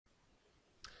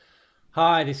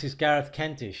Hi, this is Gareth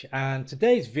Kentish, and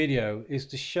today's video is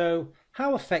to show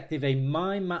how effective a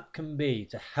mind map can be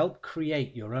to help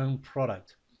create your own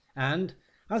product. And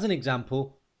as an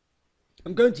example,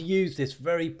 I'm going to use this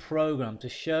very program to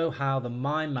show how the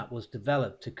mind map was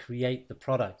developed to create the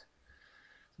product.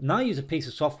 And I use a piece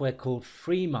of software called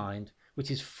FreeMind, which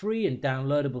is free and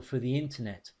downloadable through the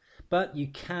internet, but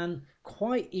you can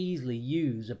quite easily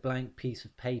use a blank piece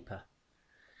of paper.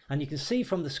 And you can see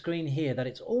from the screen here that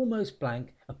it's almost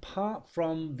blank apart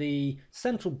from the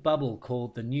central bubble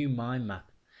called the new mind map.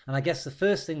 And I guess the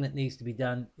first thing that needs to be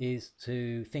done is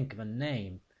to think of a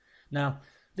name. Now,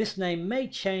 this name may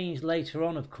change later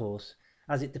on, of course,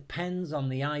 as it depends on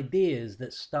the ideas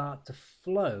that start to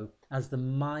flow as the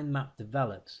mind map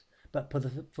develops. But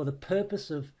for the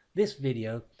purpose of this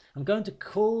video, I'm going to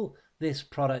call this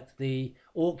product the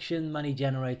Auction Money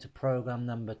Generator Program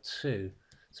number 2.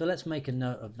 So let's make a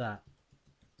note of that.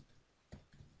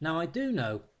 Now, I do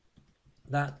know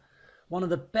that one of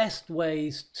the best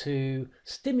ways to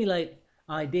stimulate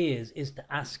ideas is to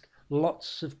ask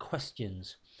lots of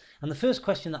questions. And the first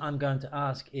question that I'm going to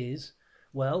ask is,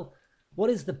 well, what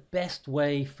is the best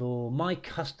way for my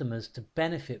customers to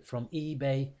benefit from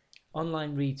eBay,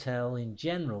 online retail in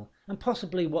general, and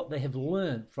possibly what they have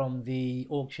learned from the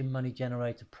Auction Money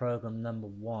Generator Program number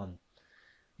 1?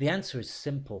 The answer is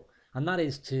simple, and that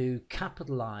is to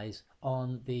capitalize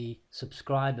on the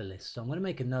subscriber list. So I'm going to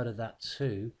make a note of that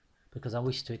too, because I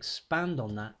wish to expand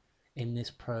on that in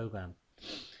this program.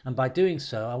 And by doing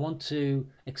so, I want to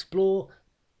explore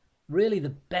really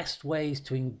the best ways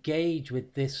to engage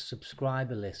with this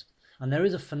subscriber list. And there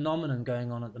is a phenomenon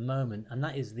going on at the moment, and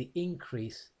that is the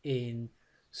increase in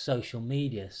social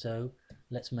media. So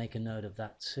let's make a note of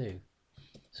that too.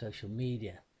 Social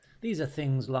media. These are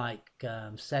things like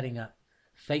setting up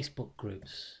Facebook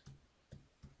groups.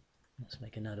 Let's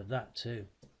make a note of that too.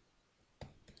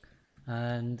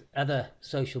 And other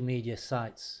social media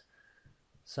sites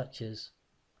such as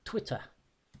Twitter,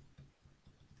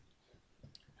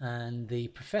 and the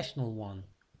professional one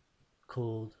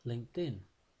called LinkedIn.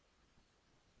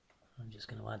 I'm just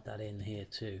going to add that in here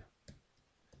too.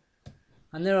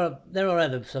 And there are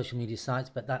other social media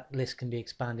sites, but that list can be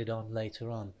expanded on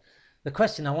later on. The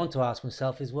question I want to ask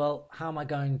myself is, well, how am I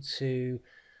going to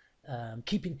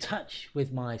keep in touch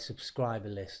with my subscriber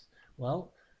list?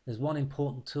 Well, there's one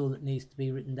important tool that needs to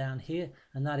be written down here,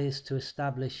 and that is to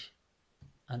establish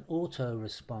an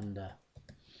autoresponder,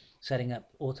 setting up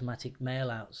automatic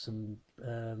mailouts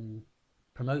and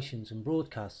promotions and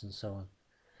broadcasts and so on.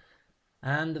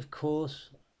 And of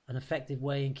course, an effective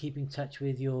way in keeping in touch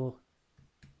with your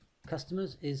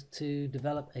customers is to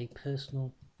develop a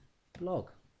personal blog.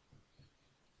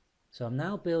 So I'm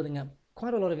now building up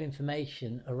quite a lot of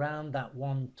information around that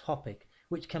one topic,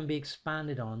 which can be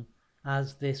expanded on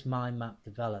as this mind map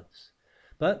develops.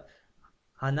 But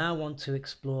I now want to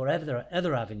explore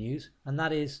other avenues, and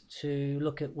that is to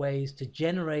look at ways to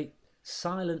generate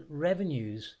silent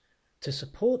revenues to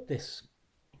support this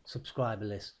subscriber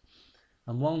list.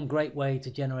 And one great way to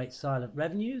generate silent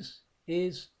revenues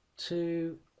is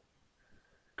to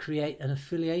create an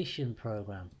affiliation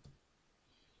program.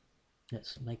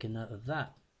 Let's make a note of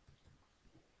that.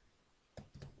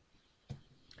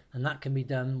 And that can be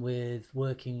done with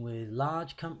working with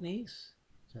large companies.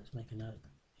 So let's make a note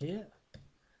here.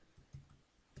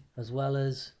 As well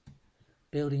as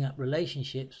building up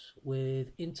relationships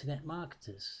with internet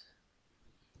marketers.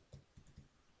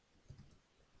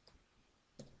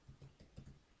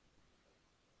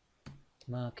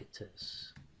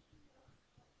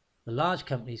 The large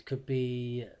companies could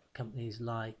be companies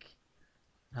like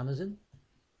Amazon,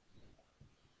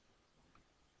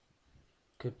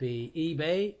 could be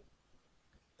eBay,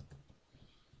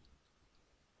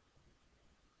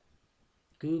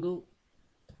 Google,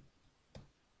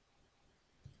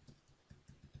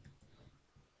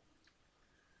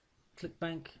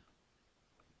 ClickBank,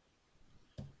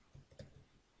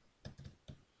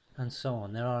 and so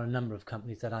on. There are a number of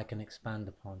companies that I can expand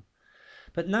upon.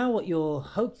 But now what you're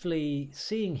hopefully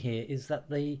seeing here is that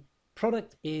the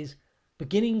product is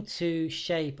beginning to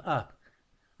shape up,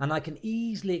 and I can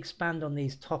easily expand on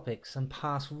these topics and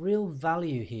pass real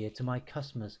value here to my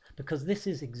customers, because this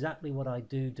is exactly what I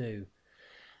do.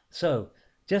 So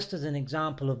just as an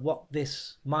example of what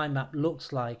this mind map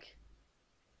looks like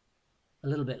a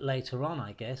little bit later on,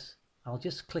 I guess, I'll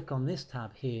just click on this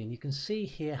tab here, and you can see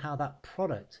here how that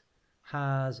product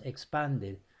has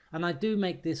expanded. And I do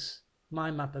make this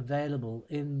mind map available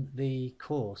in the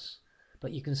course,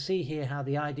 but you can see here how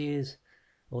the ideas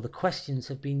or the questions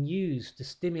have been used to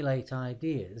stimulate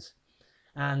ideas,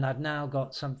 and I've now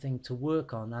got something to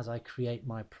work on as I create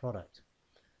my product.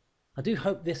 I do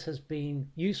hope this has been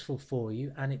useful for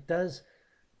you, and it does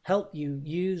help you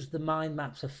use the mind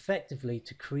maps effectively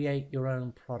to create your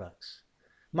own products.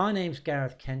 My name's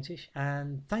Gareth Kentish,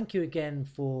 and thank you again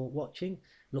for watching.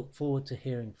 Look forward to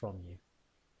hearing from you.